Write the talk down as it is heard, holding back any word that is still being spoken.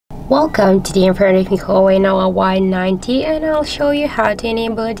Welcome to the informative HUAWEI Nova Y90, and I'll show you how to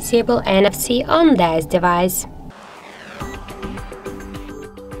enable or disable NFC on this device.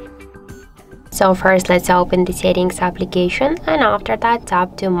 So first, let's open the settings application, and after that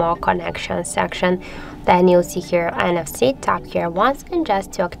tap to more connections section. Then you'll see here NFC, tap here once, and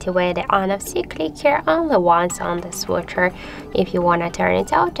just to activate the NFC, click here only once on the switcher. If you want to turn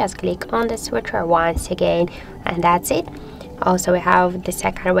it out, just click on the switcher once again, and that's it. Also, we have the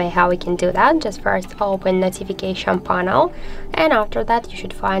second way how we can do that. Just first open notification panel, and after that you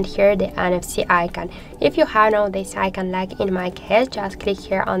should find here the NFC icon. If you have now this icon, like in my case, just click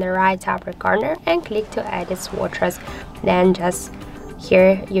here on the right upper corner and click to edit switches. Then just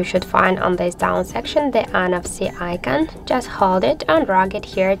here you should find on this down section the NFC icon. Just hold it and drag it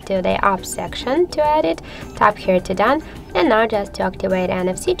here to the up section to edit. Tap here to done. And now just to activate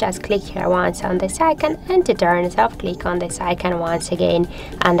NFC, just click here once on this icon, and to turn it off, click on this icon once again,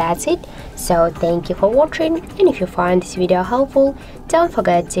 and that's it. So thank you for watching, and if you find this video helpful, don't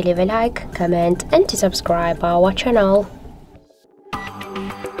forget to leave a like, comment and to subscribe our channel.